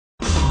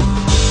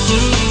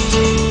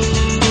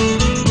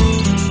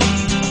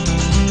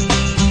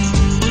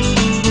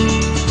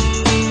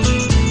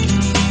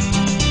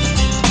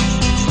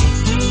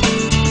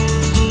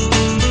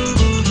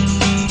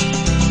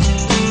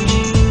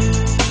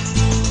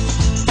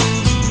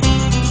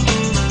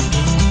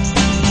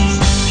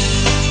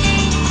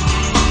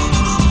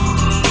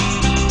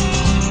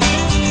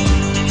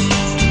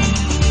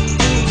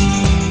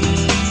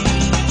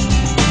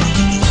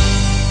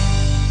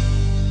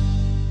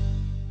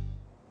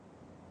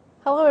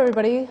Hello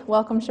everybody,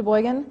 welcome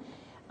Sheboygan.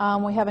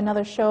 We have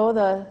another show,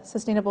 the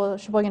Sustainable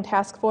Sheboygan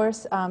Task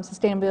Force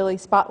Sustainability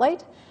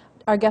Spotlight.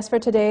 Our guest for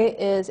today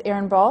is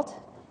Aaron Brault.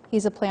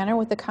 He's a planner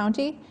with the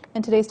county,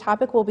 and today's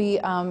topic will be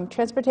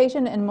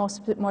transportation and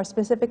more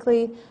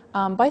specifically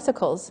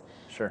bicycles.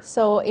 Sure.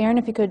 So Aaron,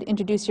 if you could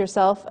introduce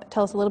yourself,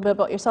 tell us a little bit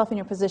about yourself and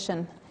your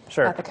position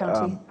at the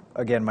county.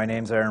 Again, my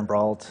name's Aaron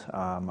Brault.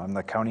 I'm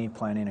the County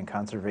Planning and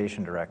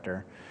Conservation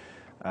Director.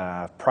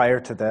 Prior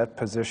to that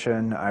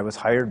position, I was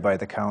hired by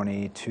the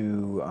county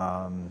to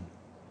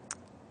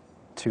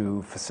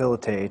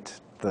facilitate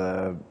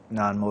the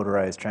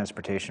non-motorized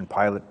transportation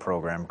pilot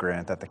program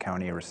grant that the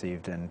county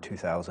received in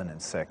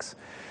 2006.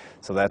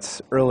 So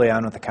that's early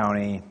on with the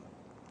county,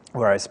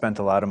 where I spent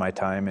a lot of my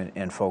time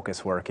and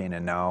focus working,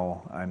 and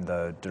now I'm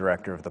the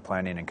director of the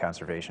Planning and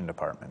Conservation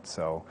Department.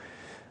 So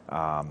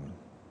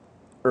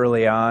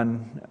early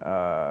on,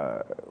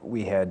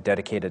 we had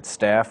dedicated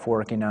staff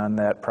working on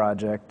that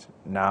project.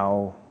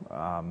 Now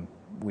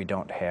we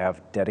don't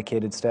have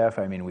dedicated staff.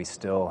 I mean, we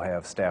still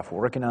have staff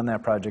working on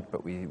that project,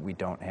 but we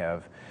don't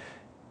have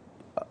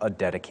a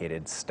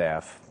dedicated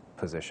staff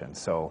position.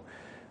 So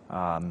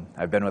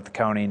I've been with the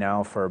county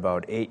now for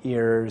about 8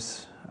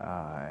 years.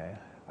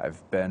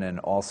 I've been in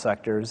all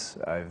sectors.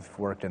 I've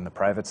worked in the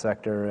private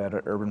sector at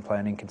an urban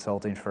planning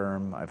consulting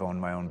firm. I've owned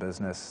my own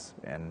business,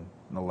 and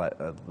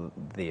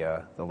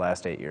the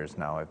last 8 years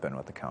now I've been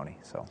with the county.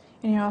 So.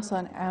 And you're also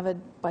an avid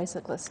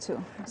bicyclist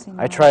too.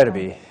 I try to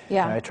be.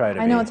 Yeah, I try to be.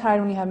 I know it's hard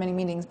when you have many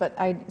meetings, but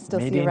I still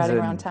see you riding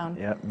around town.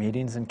 Yeah,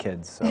 meetings and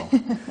kids, so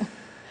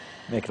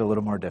make it a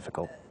little more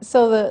difficult.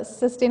 So the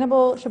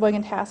Sustainable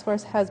Sheboygan Task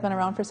Force has been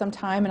around for some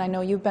time, and I know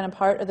you've been a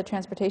part of the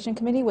Transportation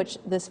Committee, which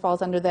this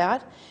falls under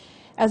that.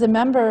 As a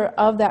member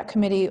of that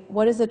committee,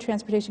 what is the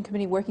Transportation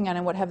Committee working on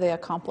and what have they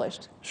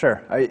accomplished?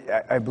 Sure.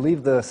 I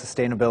believe the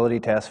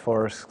Sustainability Task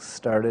Force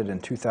started in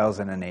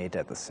 2008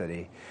 at the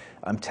city.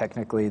 I'm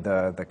technically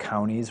the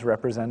county's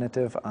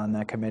representative on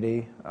that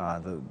committee.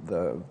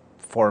 The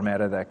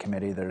format of that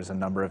committee, there's a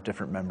number of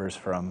different members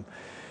from,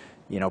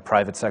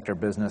 private sector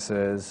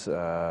businesses,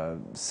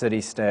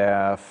 city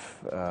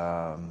staff,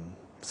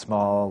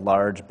 small,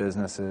 large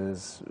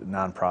businesses,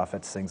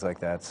 nonprofits, things like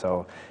that.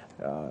 So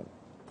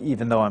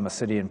even though I'm a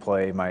city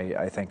employee,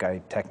 I think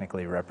I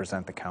technically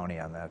represent the county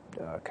on that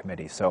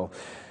committee. So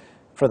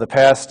for the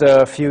past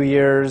few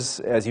years,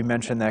 as you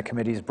mentioned, that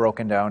committee's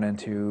broken down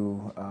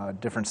into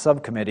different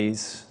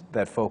subcommittees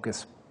that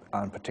focus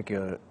on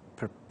particular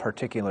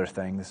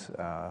things,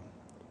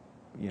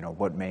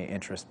 what may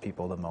interest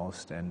people the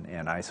most.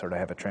 And I sort of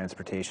have a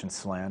transportation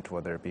slant,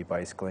 whether it be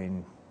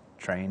bicycling,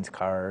 trains,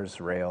 cars,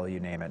 rail, you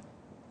name it.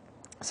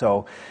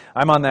 So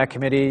I'm on that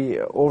committee.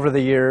 Over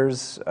the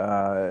years,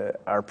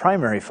 our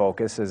primary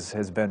focus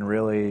has been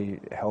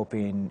really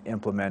helping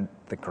implement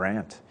the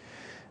grant.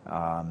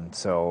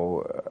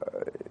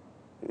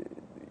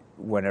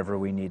 Whenever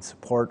we need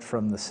support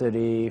from the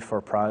city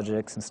for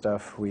projects and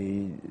stuff,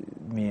 me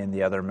and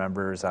the other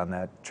members on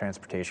that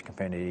transportation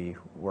committee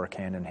work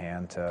hand in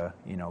hand to,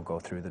 go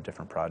through the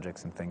different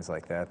projects and things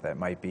like that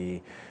might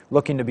be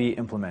looking to be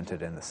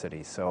implemented in the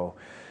city. So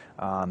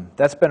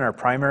that's been our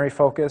primary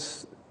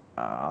focus.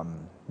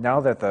 Now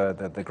that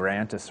the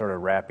grant is sort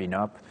of wrapping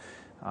up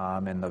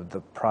and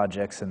the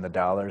projects and the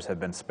dollars have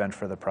been spent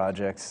for the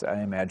projects,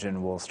 I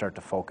imagine we'll start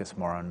to focus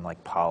more on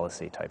like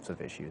policy types of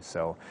issues.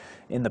 So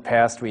in the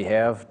past we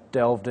have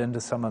delved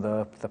into some of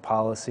the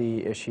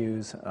policy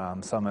issues.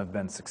 Some have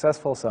been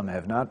successful, some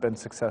have not been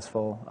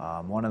successful.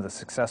 One of the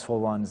successful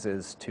ones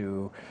is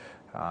to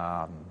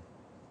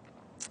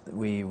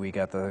we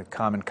got the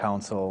Common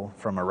Council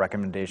from a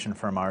recommendation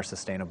from our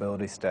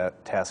Sustainability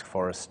Task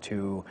Force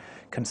to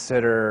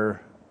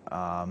consider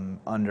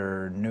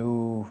under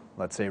new,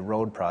 let's say,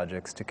 road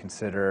projects, to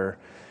consider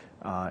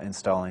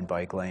installing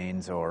bike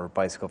lanes or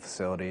bicycle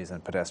facilities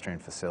and pedestrian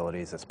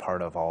facilities as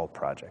part of all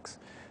projects.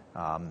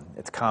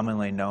 It's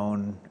commonly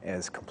known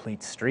as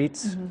complete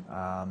streets.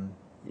 Mm-hmm.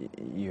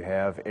 You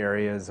have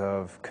areas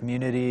of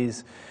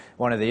communities.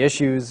 One of the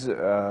issues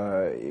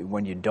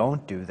when you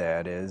don't do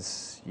that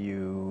is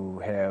you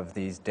have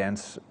these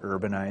dense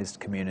urbanized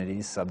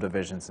communities,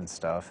 subdivisions and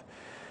stuff,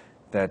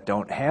 that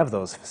don't have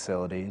those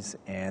facilities,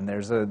 and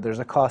there's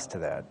a cost to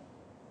that.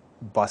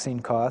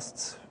 Busing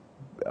costs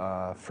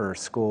for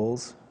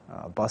schools.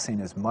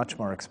 Busing is much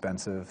more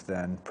expensive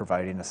than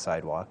providing a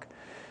sidewalk.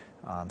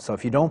 So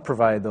if you don't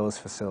provide those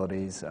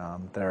facilities,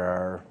 there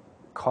are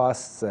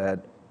costs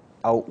that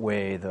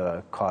outweigh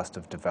the cost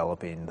of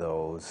developing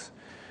those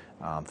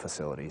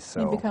facilities.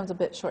 So it becomes a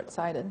bit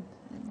short-sighted.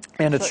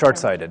 And it's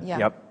short-sighted.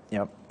 Yeah.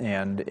 Yep.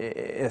 And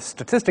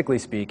statistically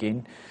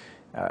speaking,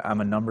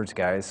 I'm a numbers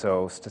guy,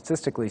 so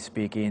statistically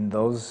speaking,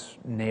 those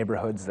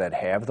neighborhoods that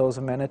have those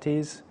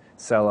amenities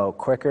sell out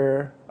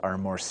quicker, are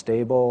more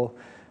stable.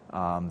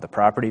 The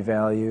property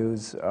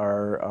values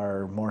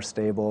are more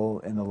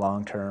stable in the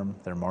long term.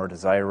 They're more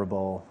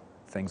desirable,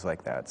 things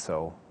like that.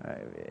 So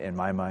in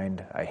my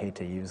mind, I hate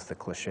to use the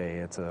cliche,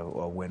 it's a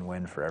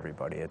win-win for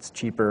everybody. It's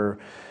cheaper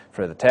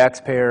for the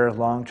taxpayer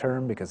long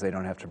term because they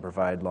don't have to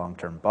provide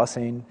long-term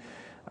busing.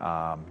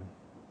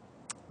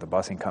 The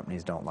busing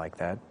companies don't like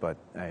that, but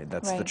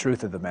that's the Right.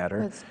 truth of the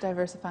matter. It's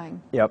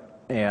diversifying. Yep,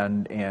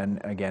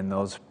 and again,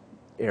 those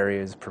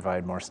areas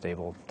provide more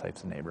stable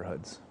types of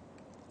neighborhoods.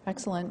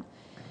 Excellent.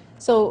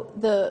 So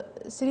the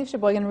City of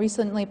Sheboygan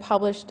recently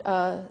published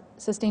a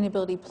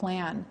sustainability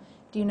plan.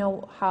 Do you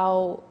know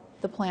how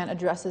the plan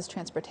addresses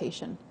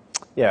transportation?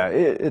 Yeah,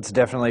 it's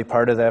definitely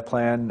part of that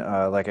plan.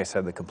 Like I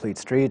said, the complete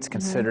streets,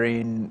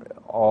 considering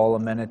all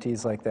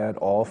amenities like that,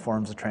 all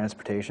forms of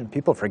transportation.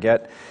 People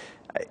forget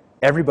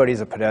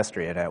everybody's a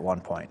pedestrian at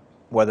one point.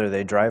 Whether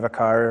they drive a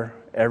car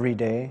every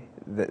day,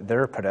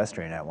 they're a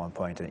pedestrian at one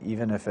point. And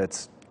even if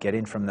it's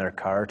getting from their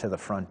car to the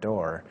front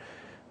door,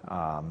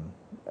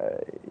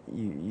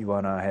 you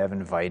want to have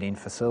inviting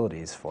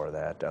facilities for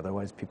that.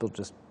 Otherwise, people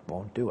just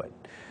won't do it.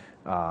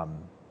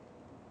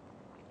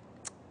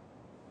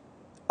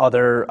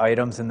 Other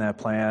items in that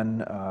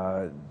plan,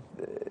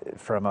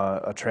 from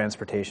a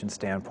transportation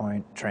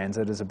standpoint,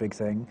 transit is a big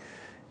thing.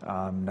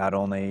 Not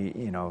only,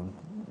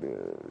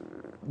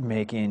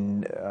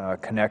 making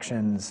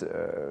connections, in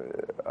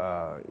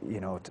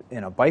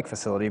a bike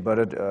facility, but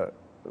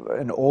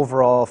an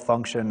overall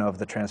function of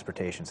the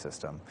transportation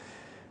system.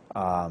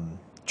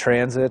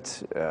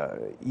 Transit,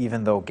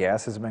 even though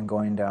gas has been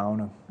going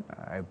down,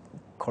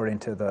 according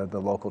to the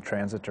local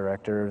transit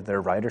director,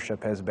 their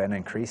ridership has been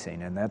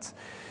increasing, and that's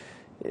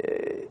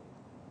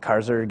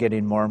cars are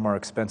getting more and more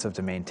expensive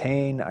to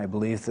maintain. I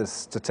believe the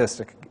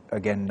statistic,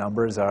 again,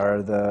 numbers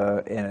are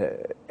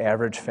the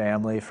average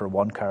family for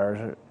one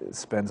car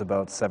spends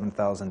about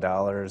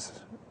 $7,000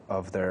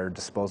 of their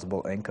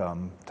disposable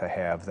income to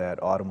have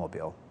that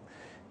automobile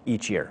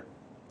each year.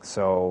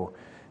 So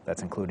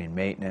that's including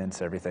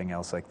maintenance, everything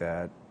else like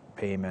that,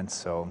 payments.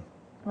 So,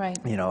 Right.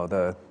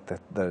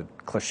 The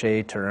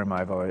cliche term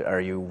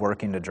are you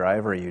working to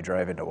drive or are you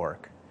driving to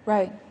work?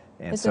 Right.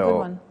 And It's so, a good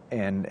one.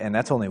 And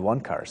that's only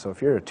one car. So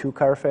if you're a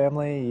two-car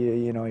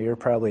family, you're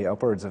probably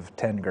upwards of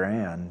 10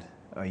 grand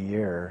a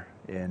year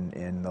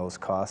in those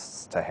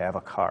costs to have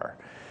a car.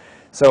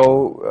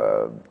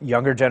 So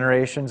younger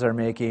generations are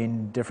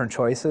making different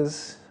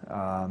choices.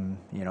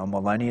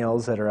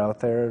 Millennials that are out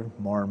there,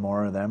 more and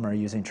more of them are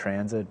using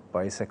transit,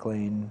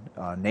 bicycling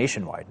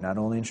nationwide, not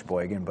only in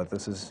Sheboygan, but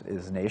this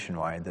is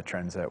nationwide, the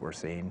trends that we're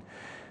seeing.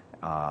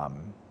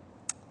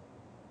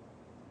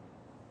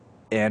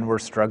 And we're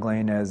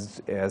struggling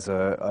as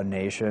a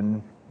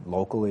nation,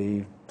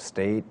 locally,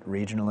 state,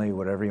 regionally,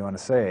 whatever you want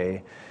to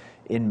say,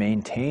 in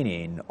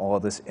maintaining all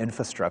of this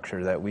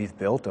infrastructure that we've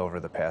built over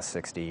the past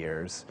 60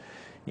 years.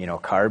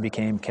 Car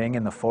became king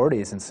in the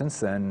 40s, and since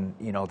then,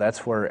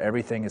 that's where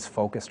everything is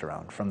focused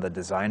around, from the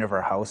design of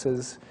our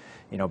houses.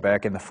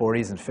 Back in the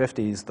 40s and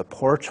 50s, the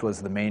porch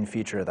was the main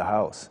feature of the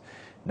house.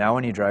 Now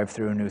when you drive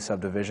through a new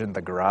subdivision,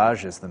 the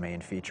garage is the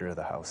main feature of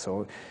the house.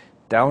 So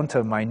down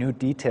to minute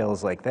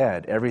details like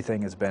that,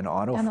 everything has been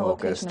auto-focused. And the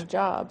location of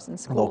jobs and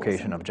schools.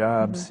 Location of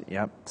jobs,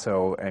 yep.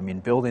 So,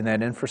 building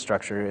that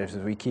infrastructure, as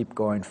we keep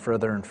going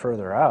further and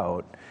further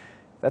out,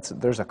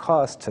 there's a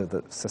cost to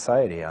the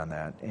society on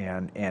that.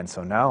 And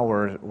so now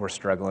we're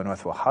struggling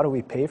with, well, how do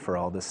we pay for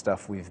all this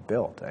stuff we've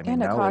built?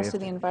 And a cost to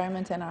the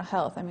environment and our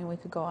health. We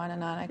could go on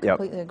and on. I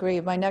completely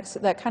agree.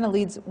 That kind of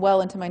leads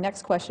well into my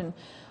next question.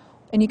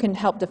 And you can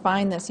help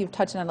define this. You've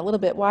touched on it a little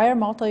bit. Why are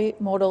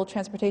multimodal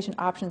transportation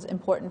options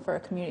important for a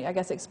community? I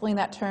guess explain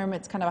that term.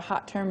 It's kind of a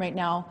hot term right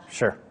now.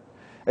 Sure.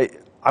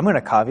 I'm going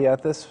to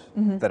caveat this,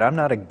 that I'm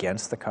not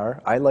against the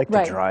car. I like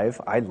to drive.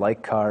 I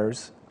like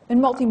cars.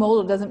 And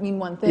multimodal doesn't mean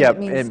one thing. Yeah, it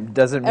means it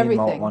doesn't mean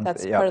everything. one.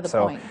 That's part of the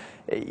point.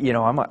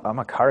 I'm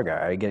a car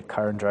guy. I get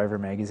Car and Driver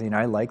magazine.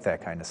 I like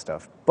that kind of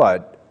stuff.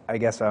 But I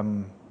guess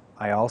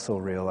I also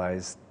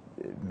realize,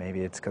 maybe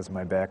it's because of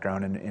my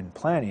background in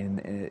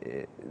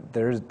planning,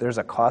 there's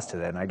a cost to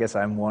that. And I guess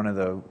I'm one of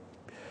the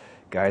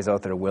guys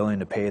out there willing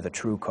to pay the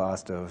true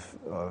cost of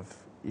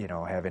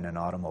having an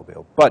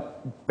automobile.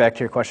 But back to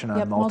your question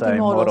on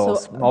multimodal.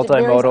 So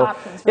various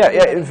options for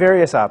everybody.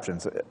 Various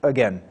options.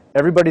 Again,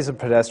 everybody's a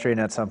pedestrian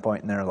at some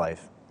point in their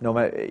life.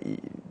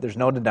 There's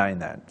no denying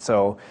that.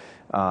 So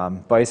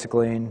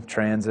bicycling,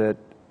 transit,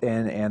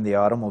 and the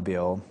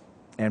automobile,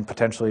 and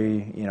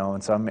potentially,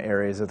 in some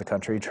areas of the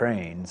country,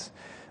 trains,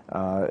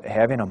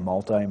 having a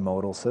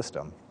multimodal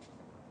system.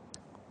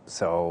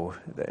 So,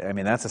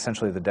 that's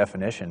essentially the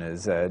definition,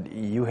 is that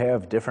you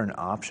have different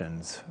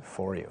options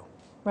for you.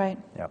 Right.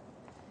 Yep.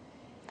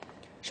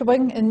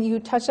 Sheboygan, and you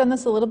touched on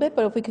this a little bit,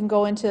 but if we can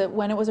go into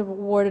when it was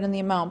awarded and the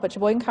amount. But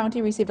Sheboygan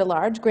County received a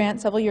large grant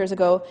several years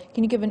ago.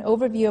 Can you give an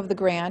overview of the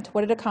grant,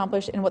 what it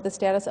accomplished, and what the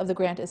status of the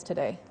grant is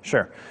today?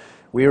 Sure.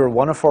 We were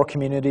one of 4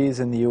 communities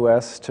in the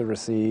U.S. to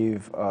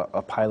receive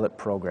a pilot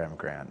program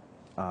grant.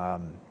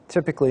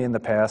 Typically in the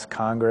past,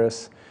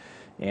 Congress,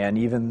 and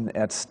even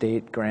at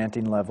state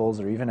granting levels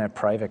or even at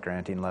private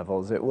granting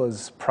levels, it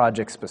was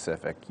project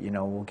specific.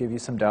 We'll give you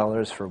some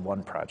dollars for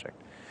one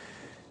project.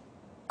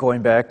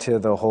 Going back to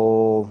the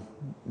whole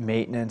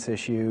maintenance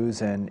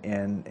issues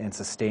and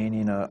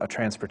sustaining a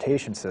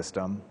transportation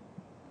system,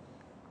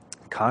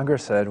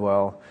 Congress said,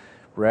 well,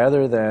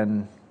 rather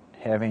than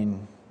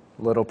having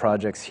little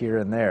projects here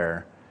and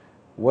there,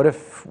 what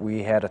if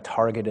we had a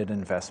targeted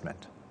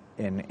investment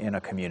in a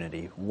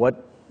community?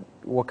 What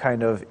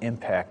kind of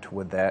impact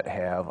would that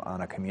have on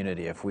a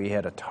community if we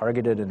had a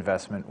targeted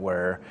investment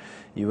where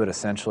you would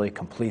essentially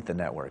complete the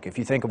network? If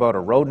you think about a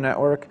road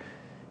network,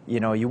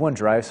 you know, you wouldn't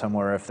drive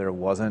somewhere if there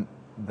wasn't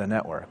the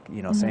network.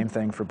 You know, same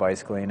thing for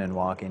bicycling and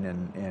walking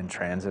and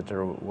transit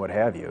or what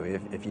have you.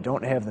 If you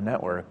don't have the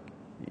network,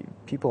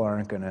 people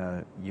aren't going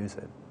to use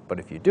it. But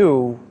if you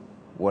do,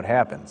 what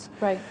happens?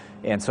 Right.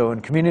 And so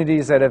in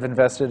communities that have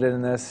invested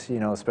in this, you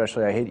know,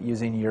 especially, I hate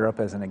using Europe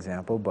as an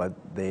example, but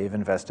they've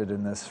invested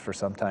in this for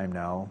some time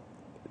now.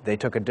 They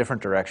took a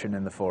different direction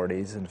in the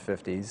 40s and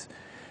 50s.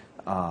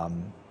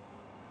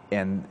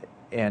 And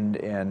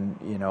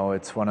you know,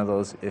 it's one of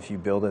those, if you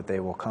build it, they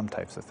will come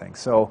types of things.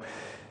 So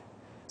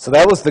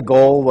that was the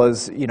goal,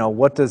 was, you know,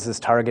 what does this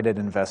targeted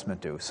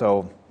investment do?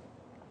 So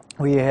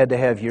we had to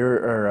have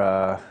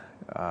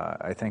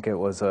I think it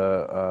was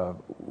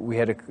we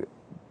had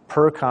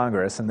per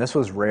Congress, and this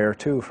was rare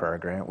too for our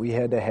grant, we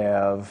had to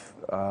have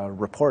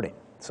reporting.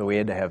 So we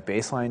had to have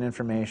baseline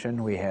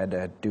information, we had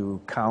to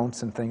do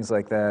counts and things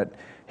like that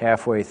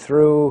halfway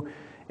through,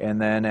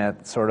 and then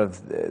at sort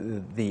of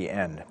the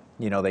end.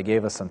 You know, they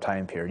gave us some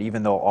time period.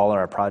 Even though all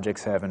our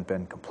projects haven't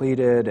been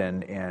completed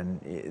and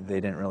they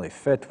didn't really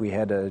fit, we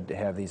had to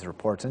have these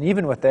reports. And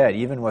even with that,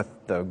 even with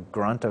the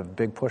grunt of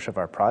big push of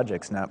our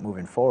projects not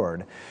moving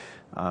forward,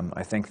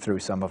 I think through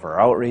some of our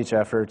outreach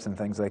efforts and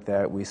things like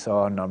that, we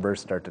saw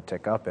numbers start to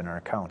tick up in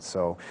our counts.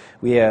 So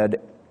we had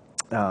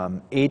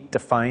 8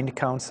 defined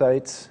count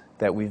sites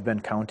that we've been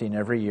counting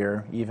every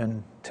year,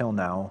 even till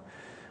now,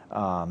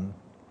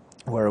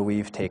 where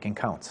we've taken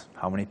counts.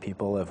 How many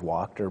people have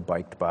walked or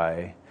biked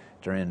by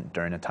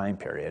during a time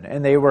period.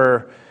 And they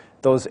were,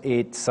 those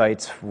 8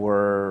 sites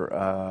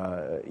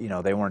were, you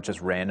know, they weren't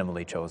just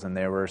randomly chosen.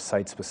 They were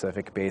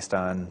site-specific based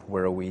on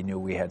where we knew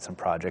we had some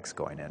projects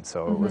going in.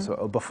 So it was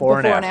a before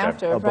and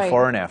after. Right.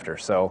 Before and after.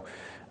 So,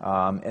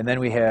 and then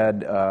we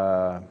had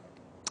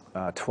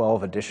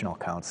 12 additional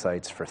count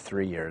sites for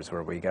 3 years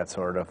where we got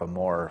sort of a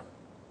more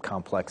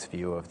complex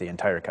view of the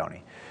entire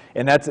county.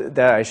 And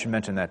that I should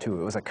mention that too.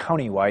 It was a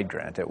county-wide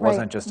grant. It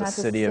wasn't just a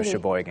city of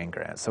Sheboygan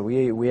grant. So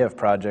we have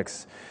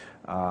projects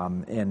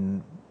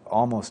in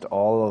almost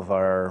all of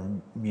our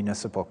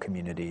municipal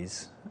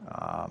communities,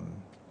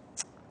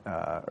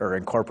 or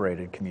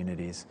incorporated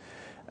communities,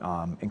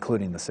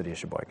 including the city of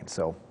Sheboygan.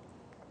 So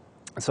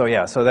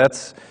yeah, so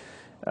that's,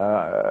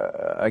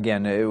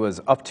 again, it was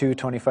up to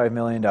 $25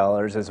 million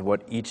is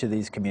what each of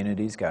these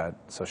communities got.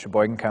 So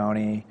Sheboygan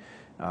County,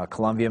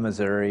 Columbia,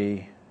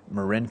 Missouri,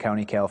 Marin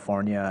County,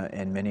 California,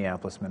 and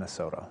Minneapolis,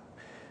 Minnesota.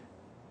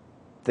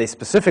 They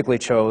specifically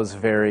chose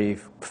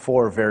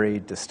 4 very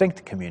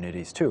distinct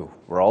communities too.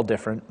 We're all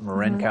different.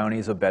 Marin County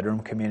is a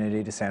bedroom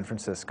community to San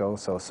Francisco,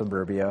 so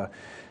suburbia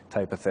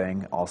type of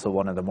thing. Also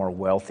one of the more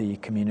wealthy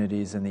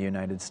communities in the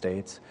United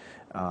States.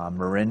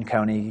 Marin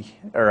County,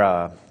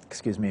 or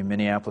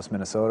Minneapolis,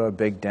 Minnesota,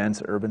 big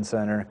dense urban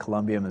center.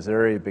 Columbia,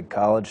 Missouri, big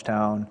college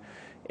town.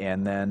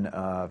 And then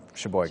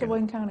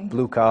Sheboygan County.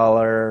 Blue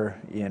collar,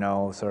 you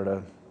know, sort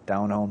of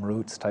down home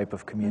roots type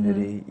of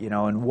community, you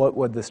know, and what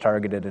would this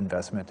targeted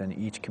investment in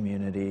each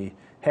community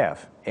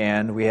have?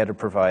 And we had to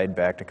provide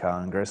back to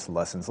Congress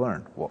lessons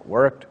learned. What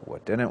worked,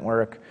 what didn't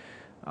work,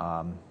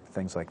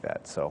 things like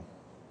that. So.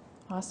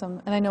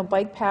 Awesome. And I know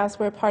bike paths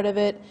were a part of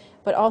it,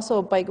 but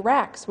also bike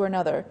racks were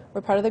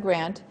part of the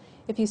grant.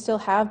 If you still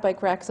have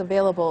bike racks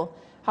available,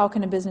 how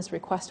can a business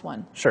request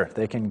one? Sure,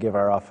 they can give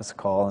our office a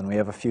call, and we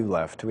have a few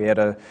left.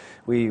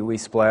 We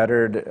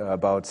splattered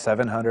about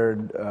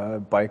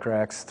 700 bike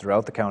racks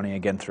throughout the county,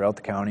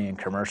 in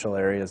commercial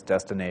areas,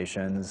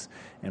 destinations,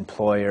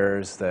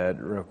 employers that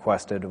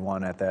requested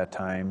one at that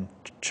time,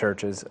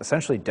 churches,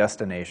 essentially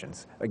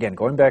destinations. Again,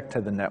 going back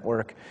to the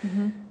network,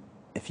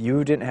 if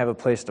you didn't have a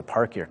place to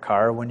park your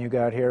car when you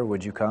got here,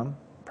 would you come?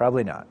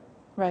 Probably not.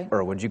 Right.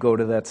 Or would you go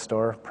to that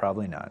store?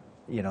 Probably not.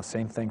 You know,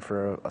 same thing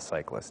for a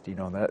cyclist. You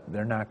know, that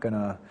they're not going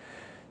to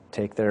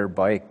take their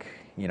bike,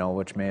 you know,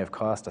 which may have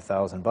cost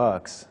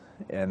 $1,000,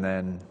 and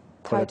then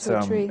tie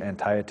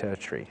it to a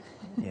tree.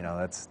 You know,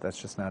 that's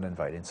just not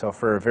inviting. So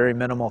for a very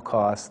minimal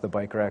cost, the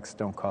bike racks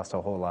don't cost a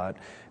whole lot.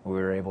 We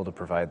were able to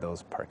provide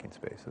those parking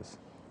spaces.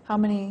 How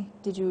many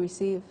did you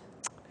receive?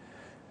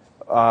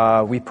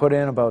 We put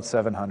in about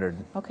 700.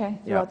 Okay,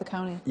 throughout the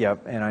county.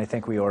 Yep, and I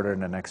think we ordered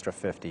an extra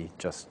 50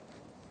 just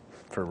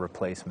for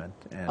replacement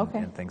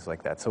and things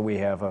like that. So we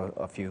have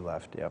a few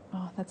left, yep.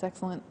 Oh, that's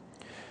excellent.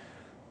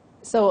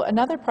 So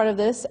another part of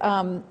this,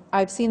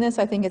 I've seen this,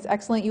 I think it's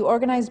excellent. You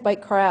organize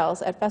bike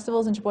corrals at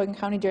festivals in Sheboygan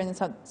County during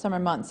the summer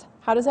months.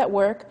 How does that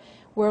work?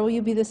 Where will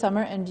you be this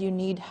summer, and do you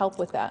need help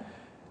with that?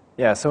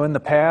 Yeah, so in the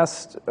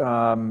past,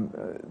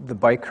 the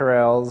bike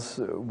corrals,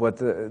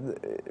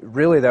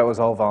 really that was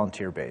all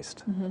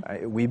volunteer-based.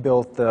 We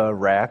built the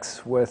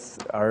racks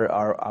with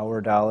our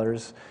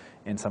dollars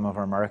and some of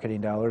our marketing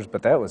dollars,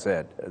 but that was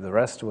it. The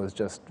rest was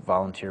just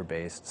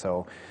volunteer-based.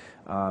 So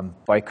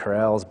bike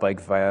corrals, bike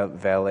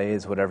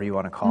valets, whatever you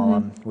want to call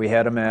them. We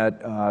had them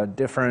at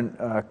different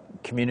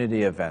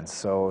community events,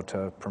 so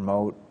to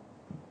promote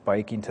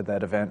biking to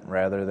that event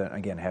rather than,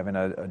 again, having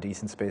a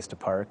decent space to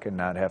park and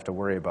not have to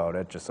worry about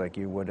it, just like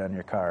you would on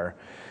your car.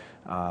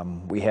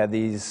 We had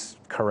these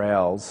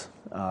corrals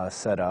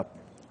set up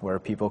where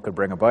people could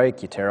bring a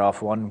bike. You tear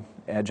off one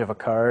edge of a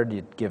card,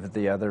 you give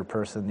the other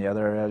person the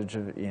other edge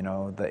of,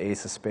 the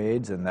ace of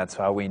spades, and that's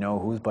how we know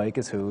whose bike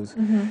is whose.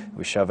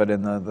 We shove it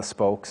in the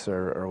spokes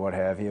or what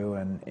have you,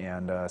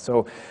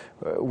 so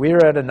we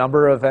were at a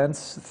number of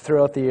events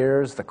throughout the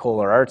years. The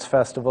Kohler Arts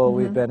Festival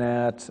we've been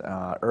at,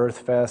 Earth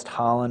Fest,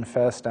 Holland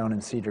Fest down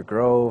in Cedar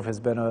Grove has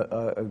been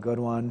a good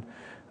one.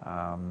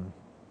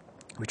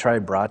 We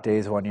tried Brat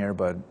Days one year,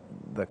 but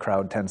the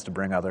crowd tends to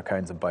bring other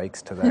kinds of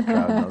bikes to that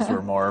crowd. Those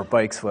were more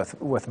bikes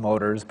with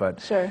motors, but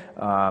sure.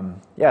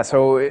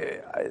 So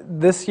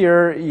this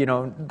year,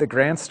 the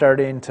grant's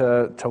starting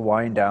to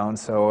wind down.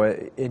 So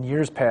in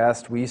years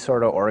past, we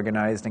sort of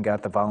organized and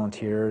got the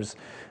volunteers.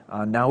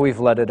 Now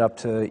we've let it up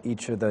to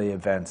each of the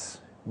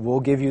events.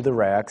 We'll give you the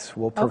racks,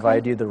 we'll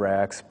provide you the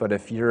racks, but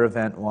if your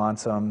event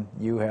wants them,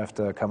 you have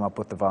to come up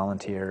with the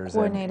volunteers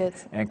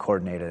and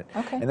coordinate it.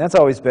 Okay. And that's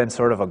always been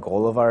sort of a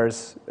goal of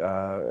ours,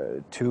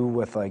 too,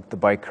 with like the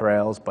bike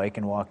corrals, Bike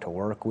and Walk to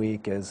Work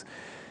Week is,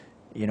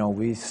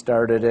 we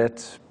started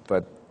it,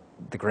 but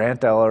the grant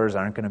dollars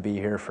aren't going to be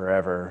here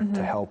forever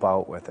to help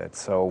out with it.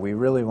 So we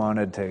really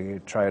wanted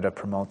to try to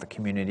promote the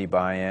community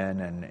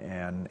buy-in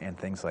and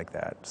things like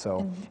that.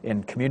 So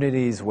in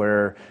communities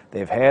where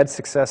they've had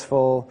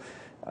successful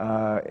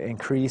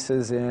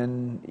increases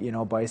in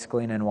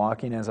bicycling and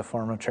walking as a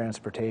form of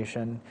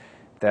transportation,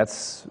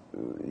 that's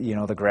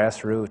the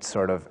grassroots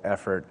sort of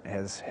effort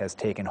has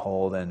taken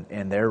hold,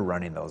 and they're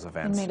running those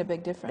events. And made a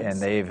big difference.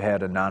 And they've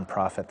had a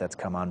nonprofit that's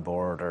come on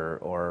board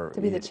or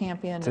to be the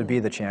champion. To be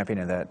the champion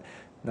of that,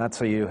 not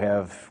so you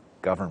have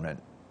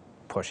government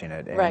pushing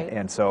it. Right.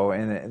 And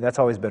that's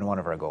always been one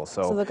of our goals.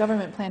 So the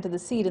government planted the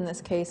seed in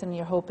this case, and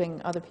you're hoping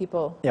other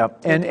people.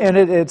 Yep, and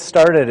it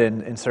started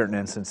in certain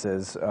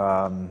instances.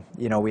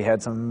 We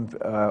had some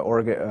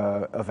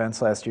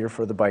events last year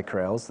for the bike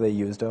trails. They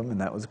used them,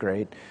 and that was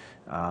great.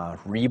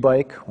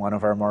 Rebike, one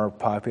of our more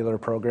popular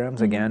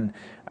programs. Again,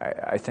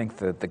 I think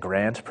that the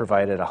grant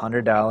provided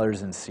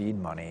 $100 in seed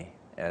money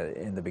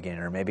in the beginning,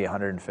 or maybe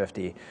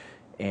 $150,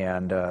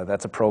 and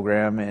that's a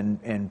program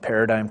in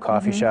Paradigm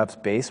Coffee Shop's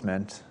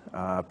basement.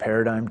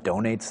 Paradigm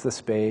donates the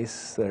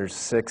space. There's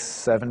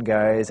 6-7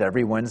 guys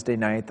every Wednesday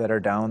night that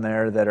are down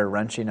there that are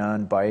wrenching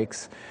on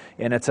bikes,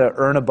 and it's a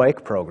earn a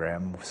bike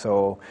program.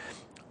 So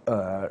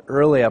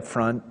early up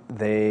front,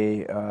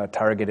 they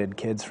targeted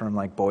kids from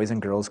like Boys and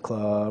Girls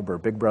Club or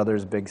Big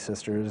Brothers Big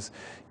Sisters,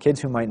 kids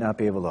who might not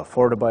be able to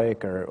afford a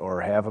bike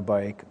or have a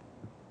bike,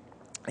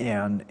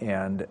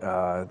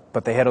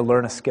 but they had to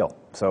learn a skill.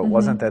 So it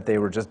wasn't that they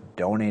were just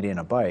donating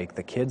a bike.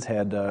 The kids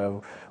had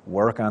to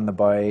work on the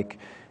bike,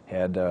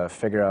 had to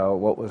figure out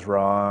what was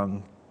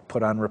wrong,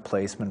 put on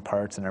replacement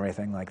parts and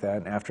everything like that.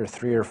 And after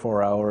 3 or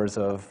 4 hours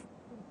of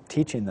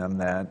teaching them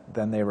that,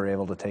 then they were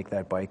able to take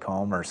that bike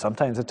home, or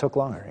sometimes it took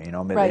longer.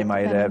 They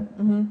might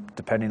have,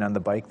 depending on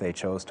the bike they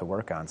chose to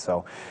work on.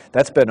 So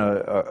that's been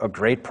a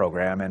great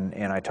program,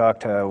 and I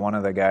talked to one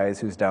of the guys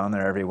who's down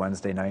there every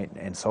Wednesday night,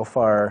 and so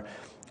far,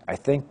 I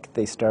think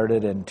they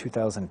started in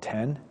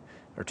 2010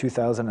 or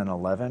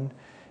 2011,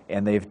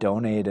 and they've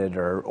donated,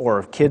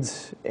 or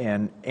kids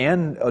and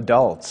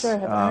adults. Sure,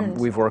 have earned.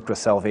 We've worked with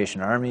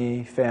Salvation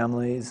Army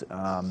families,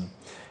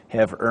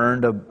 have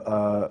earned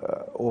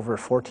over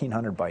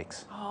 1,400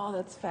 bikes. Oh,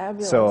 that's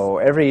fabulous. So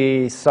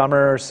every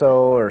summer or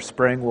so, or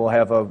spring, we'll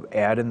have an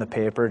ad in the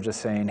paper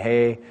just saying,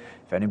 hey,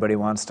 if anybody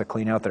wants to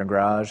clean out their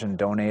garage and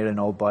donate an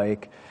old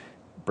bike,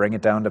 bring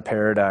it down to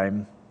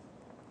Paradigm.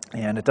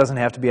 And it doesn't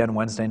have to be on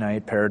Wednesday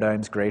night.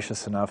 Paradigm's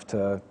gracious enough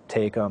to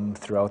take them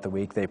throughout the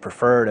week. They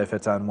prefer it if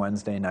it's on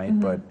Wednesday night,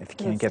 but if you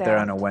can't get there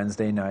on a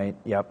Wednesday night,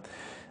 you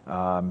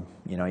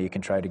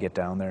can try to get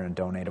down there and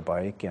donate a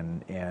bike,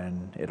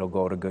 and it'll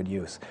go to good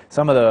use.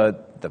 Some of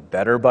the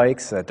better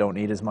bikes that don't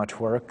need as much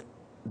work,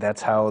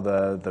 that's how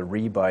the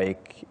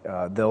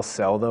Rebike, they'll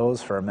sell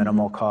those for a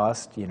minimal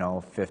cost,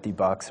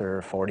 $50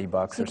 or $40 or something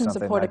like that. You can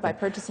support it by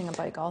purchasing a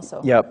bike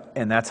also. Yep,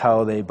 and that's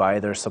how they buy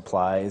their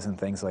supplies and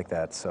things like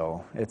that.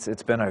 So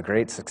it's been a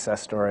great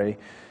success story.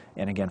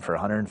 And again, for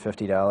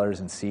 $150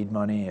 in seed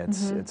money,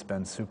 it's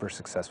been super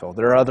successful.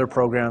 There are other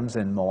programs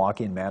in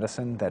Milwaukee and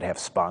Madison that have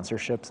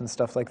sponsorships and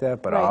stuff like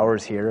that, but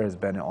ours here has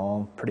been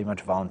all pretty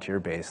much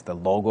volunteer-based. The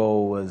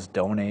logo was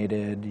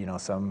donated,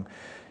 some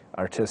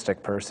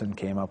artistic person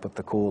came up with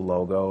the cool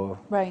logo.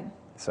 Right.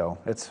 So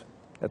it's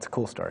a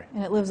cool story.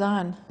 And it lives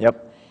on.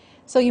 Yep.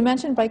 So you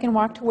mentioned Bike and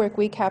Walk to Work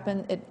Week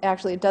happen. It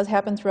does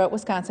happen throughout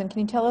Wisconsin.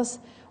 Can you tell us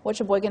what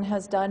Sheboygan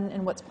has done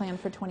and what's planned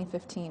for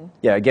 2015.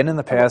 Yeah, again, in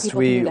the past,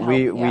 people can do to help,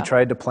 we yeah.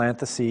 tried to plant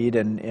the seed,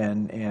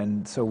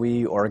 and so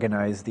we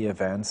organized the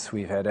events.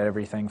 We've had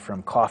everything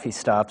from coffee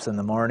stops in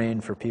the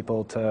morning for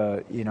people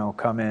to,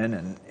 come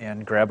in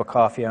and grab a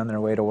coffee on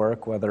their way to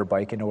work, whether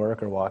biking to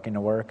work or walking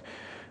to work.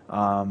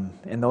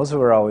 And those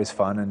were always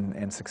fun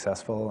and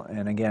successful.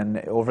 And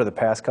again, over the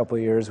past couple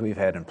of years, we've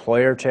had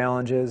employer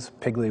challenges.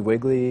 Piggly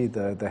Wiggly,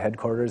 the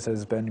headquarters,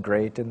 has been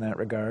great in that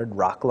regard.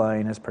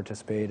 Rockline has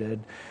participated.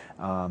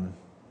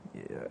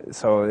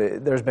 So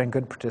there's been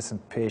good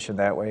participation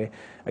that way.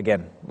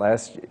 Again,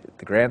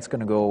 the grant's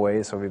going to go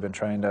away, so we've been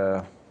trying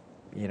to,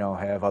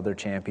 have other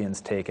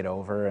champions take it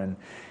over. And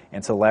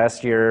so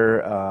last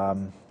year,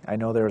 I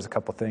know there was a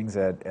couple things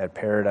at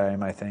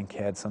Paradigm, I think,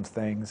 had some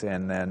things,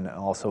 and then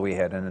also we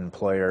had an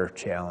employer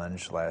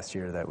challenge last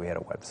year that we had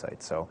a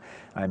website. So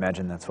I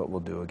imagine that's what we'll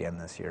do again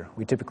this year.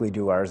 We typically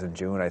do ours in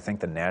June. I think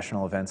the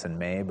national event's in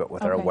May, but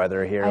with our Okay.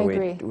 weather here, I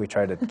agree. we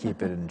try to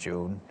keep it in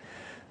June.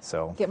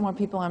 So, Get more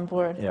people on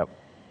board. yep.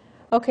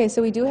 Okay,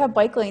 so we do have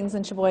bike lanes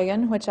in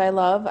Sheboygan, which I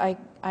love. I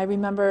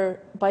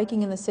remember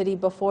biking in the city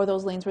before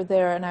those lanes were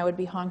there, and I would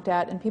be honked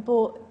at, and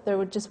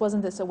just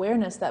wasn't this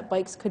awareness that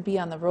bikes could be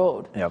on the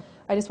road. Yep.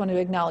 I just want to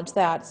acknowledge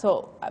that.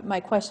 So my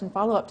question,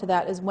 follow-up to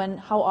that, is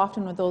how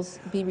often would those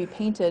be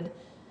repainted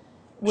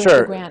with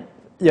Sure. the grant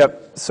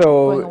Yep.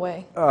 So going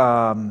away?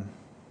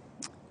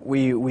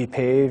 we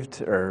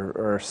paved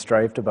or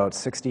striped about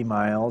 60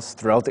 miles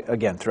throughout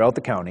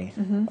the county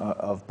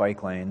of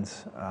bike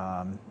lanes.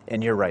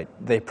 And you're right,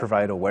 they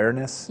provide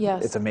awareness.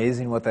 Yes. It's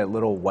amazing what that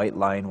little white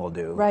line will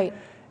do. Right.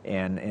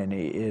 And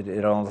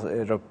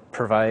it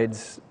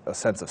provides a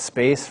sense of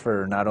space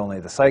for not only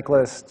the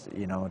cyclist,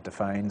 it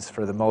defines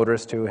for the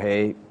motorist too,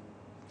 hey,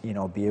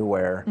 be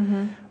aware.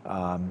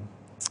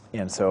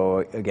 And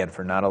so again,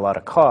 for not a lot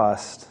of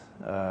cost,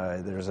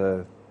 there's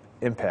a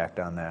impact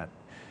on that.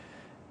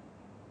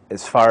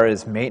 As far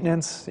as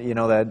maintenance,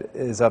 that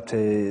is up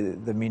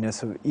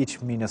to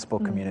each municipal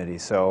community.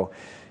 So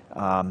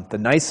the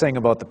nice thing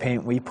about the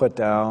paint we put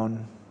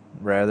down,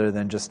 rather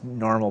than just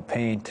normal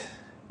paint,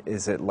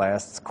 is it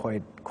lasts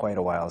quite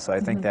a while. So I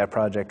think that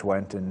project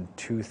went in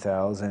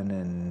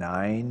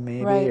 2009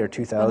 maybe, Right. or It's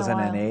been a while.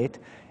 2008.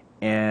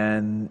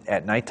 And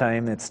at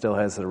nighttime, it still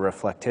has the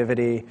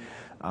reflectivity.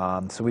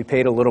 So we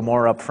paid a little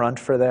more up front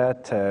for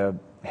that to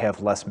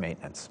have less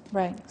maintenance.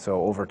 Right.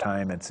 So over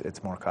time,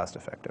 it's more cost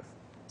effective.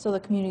 So the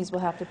communities will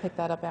have to pick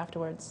that up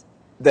afterwards.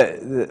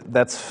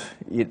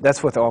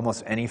 That's with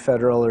almost any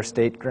federal or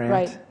state grant.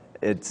 Right.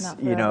 It's Not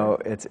forever.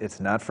 it's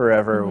not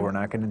forever. We're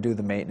not going to do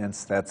the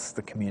maintenance. That's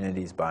the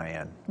community's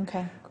buy-in.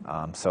 Okay.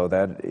 So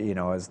that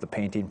as the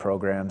painting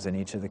programs in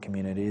each of the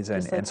communities, and,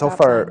 Just like and so stop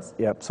far, signs.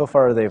 yep, so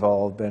far they've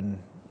all been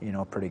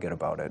pretty good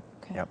about it.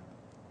 Okay. Yep.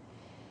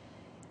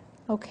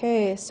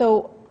 Okay,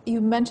 so you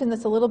mentioned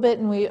this a little bit,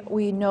 and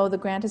we know the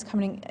grant is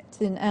coming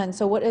to an end.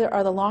 So what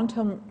are the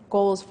long-term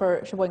goals for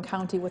Sheboygan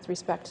County with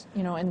respect,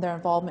 in their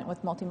involvement with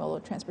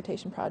multimodal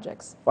transportation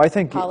projects? Well, I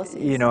think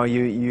Policies.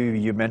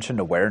 you mentioned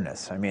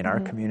awareness. I mean, our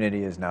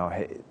community is now,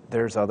 hey,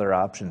 there's other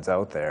options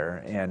out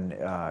there, and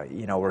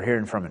we're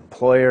hearing from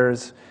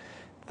employers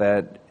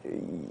that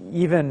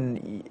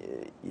even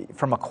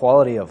from a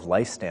quality of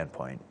life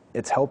standpoint,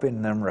 it's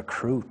helping them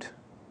recruit.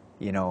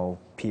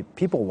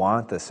 People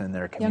want this in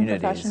their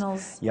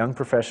communities. Young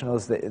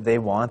professionals, they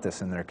want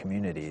this in their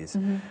communities.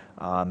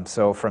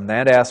 So from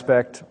that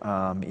aspect,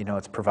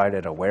 it's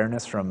provided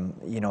awareness from,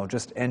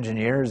 just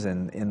engineers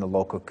in the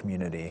local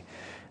community.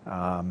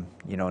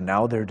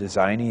 Now they're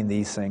designing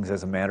these things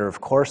as a matter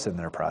of course in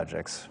their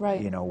projects, Right.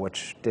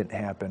 Which didn't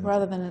happen.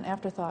 Rather than an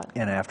afterthought.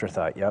 An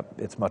afterthought, yep.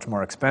 It's much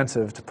more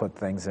expensive to put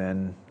things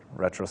in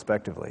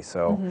retrospectively.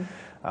 So,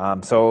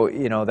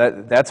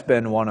 that's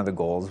been one of the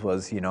goals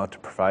was, to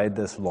provide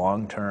this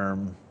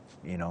long-term,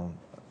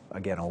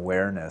 again,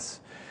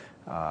 awareness.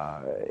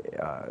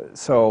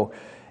 And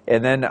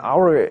then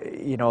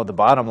the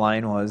bottom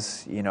line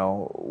was,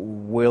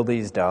 will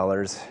these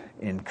dollars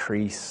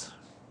increase,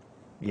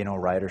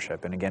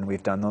 ridership? And again,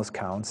 we've done those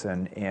counts,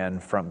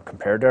 and from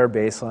compared to our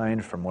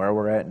baseline, from where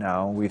we're at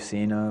now, we've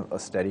seen a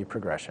steady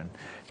progression.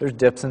 There's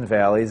dips and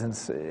valleys,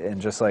 and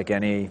just like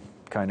any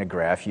kind of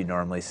graph you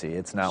normally see,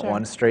 it's not Sure.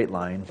 one straight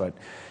line, but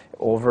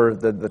over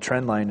the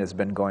trend line has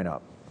been going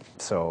up.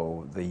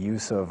 So the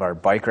use of our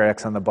bike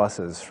racks on the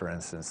buses, for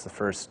instance, the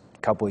first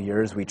couple of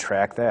years we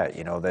track that.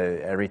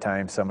 Every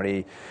time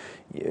somebody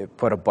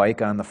put a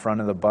bike on the front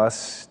of the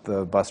bus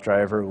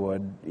driver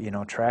would,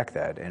 track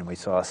that, and we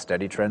saw a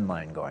steady trend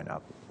line going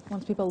up.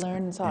 Once people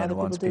learn and saw And other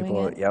people once doing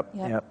it.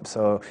 Yep.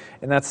 So,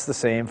 and that's the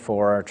same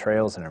for our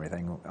trails and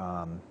everything.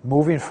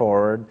 Moving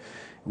forward,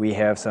 we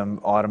have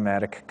some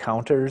automatic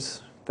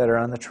counters that are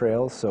on the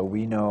trails, so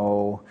we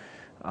know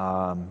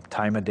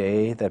time of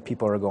day that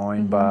people are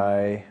going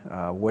by,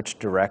 which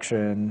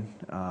direction,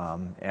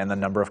 and the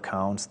number of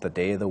counts, the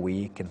day of the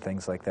week, and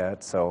things like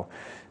that. So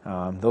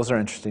those are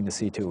interesting to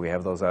see too. We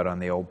have those out on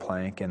the old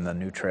plank and the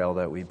new trail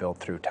that we built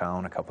through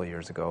town a couple of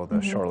years ago, the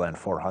Shoreland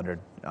 400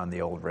 on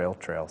the old rail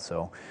trail,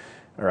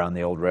 or on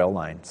the old rail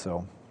line.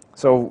 So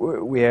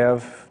So we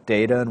have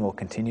data, and we'll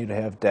continue to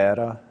have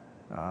data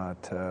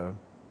to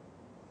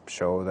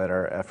show that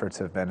our efforts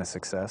have been a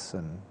success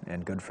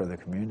and good for the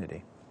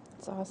community.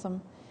 That's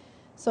awesome.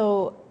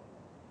 So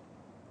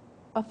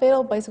a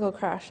fatal bicycle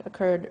crash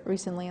occurred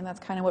recently, and that's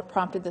kind of what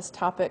prompted this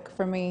topic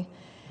for me.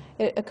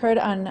 It occurred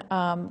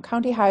on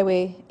County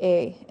Highway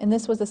A, and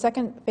this was the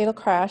second fatal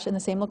crash in the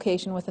same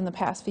location within the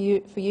past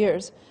few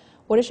years.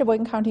 What is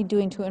Sheboygan County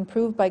doing to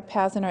improve bike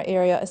paths in our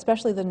area,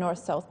 especially the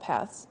north-south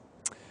paths?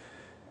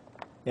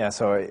 Yeah,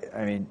 so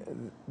I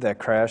mean, that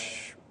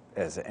crash,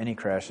 as any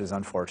crash, is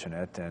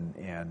unfortunate,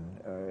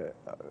 and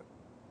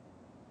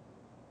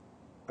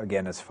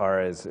again, as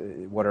far as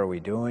what are we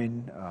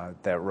doing,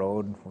 that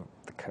road,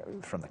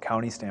 from the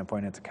county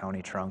standpoint, it's a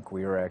county trunk.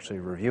 We were actually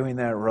reviewing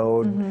that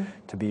road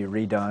to be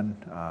redone.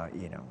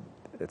 You know,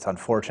 it's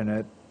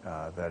unfortunate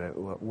that it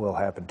will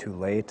happen too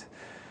late.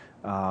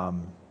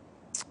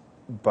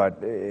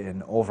 But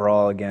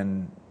overall,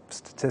 again,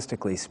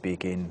 statistically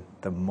speaking,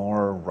 the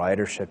more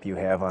ridership you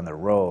have on the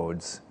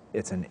roads,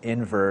 it's an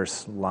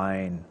inverse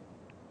line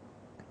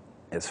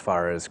as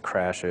far as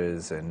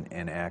crashes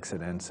and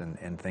accidents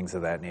and things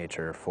of that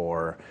nature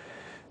for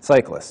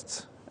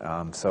cyclists.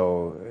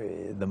 So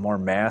the more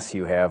mass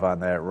you have on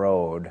that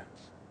road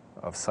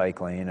of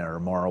cycling, or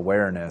more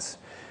awareness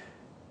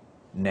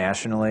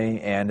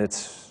nationally, and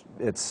it's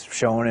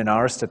shown in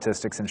our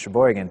statistics in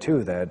Sheboygan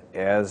too, that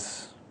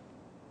as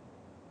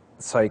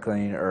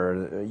cycling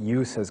or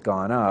use has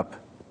gone up,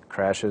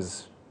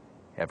 crashes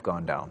have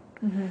gone down.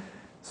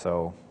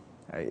 So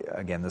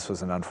again, this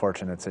was an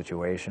unfortunate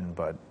situation,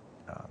 but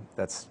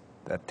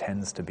that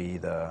tends to be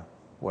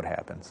what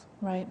happens.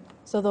 Right.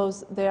 So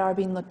they are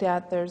being looked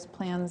at. There's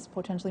plans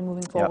potentially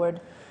moving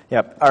forward.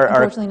 Yep.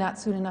 Unfortunately, not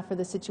soon enough for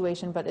this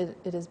situation, but it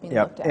is being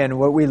looked at. And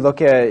what we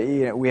look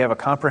at, we have a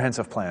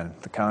comprehensive plan,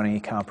 the county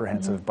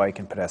comprehensive bike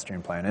and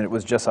pedestrian plan, and it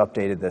was just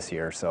updated this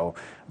year. So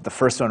the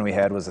first one we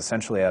had was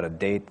essentially out of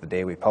date the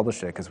day we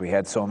published it, because we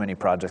had so many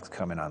projects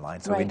coming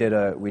online. So we did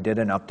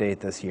an update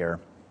this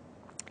year,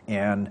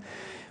 and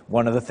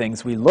one of the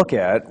things we look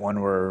at when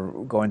we're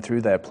going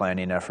through that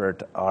planning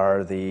effort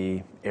are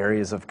the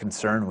areas of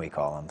concern, we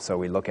call them. So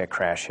we look at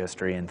crash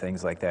history and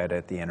things like that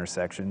at the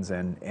intersections,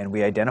 and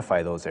we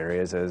identify those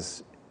areas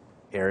as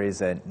areas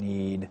that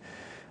need,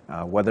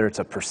 whether it's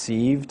a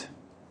perceived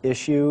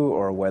issue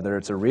or whether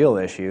it's a real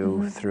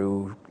issue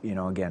through,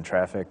 again,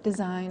 traffic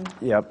design.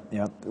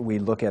 Yep. We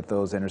look at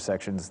those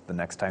intersections the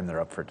next time they're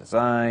up for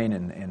design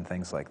and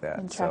things like that.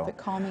 And traffic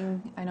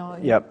calming, I know.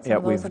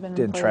 We've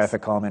did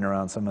traffic calming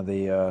around some of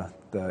the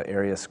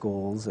area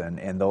schools,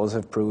 and those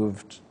have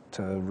proved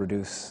to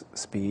reduce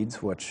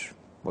speeds, which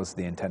was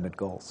the intended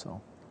goal.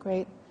 So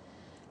great.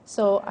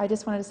 So I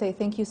just wanted to say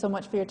thank you so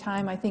much for your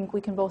time. I think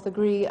we can both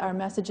agree our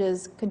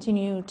messages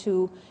continue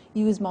to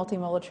use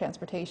multimodal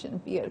transportation,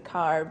 be it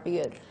car, be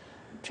it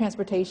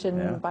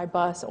transportation by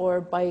bus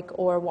or bike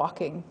or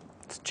walking.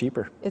 It's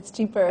cheaper. It's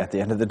cheaper. At the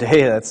end of the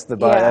day, that's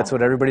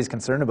what everybody's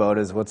concerned about,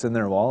 is what's in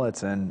their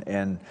wallets,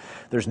 and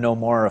there's no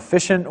more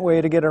efficient way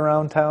to get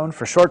around town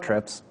for short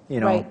trips.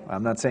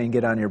 I'm not saying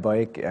get on your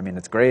bike. I mean,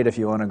 it's great if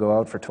you want to go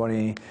out for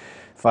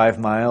 25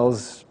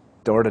 miles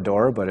door to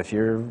door, but if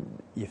you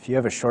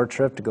have a short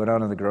trip to go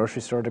down to the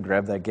grocery store to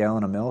grab that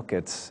gallon of milk,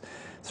 it's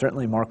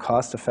certainly more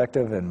cost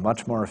effective and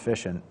much more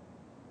efficient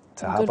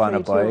to hop on a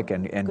bike,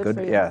 and good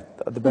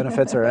the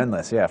benefits are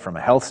endless. From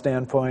a health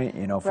standpoint,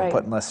 from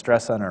putting less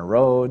stress on our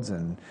roads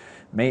and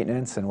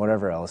maintenance and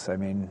whatever else. I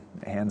mean,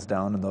 hands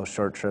down, in those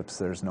short trips,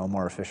 there's no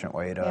more efficient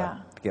way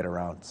to get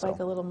around. Bike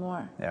a little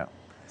more. Yeah.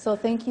 So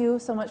thank you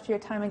so much for your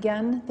time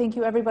again. Thank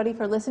you everybody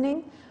for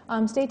listening.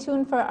 Stay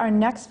tuned for our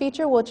next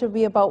feature, which will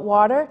be about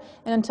water.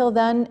 And until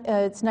then,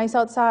 it's nice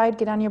outside,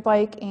 get on your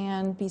bike,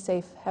 and be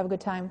safe. Have a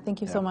good time.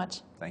 Thank you so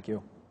much. Thank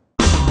you.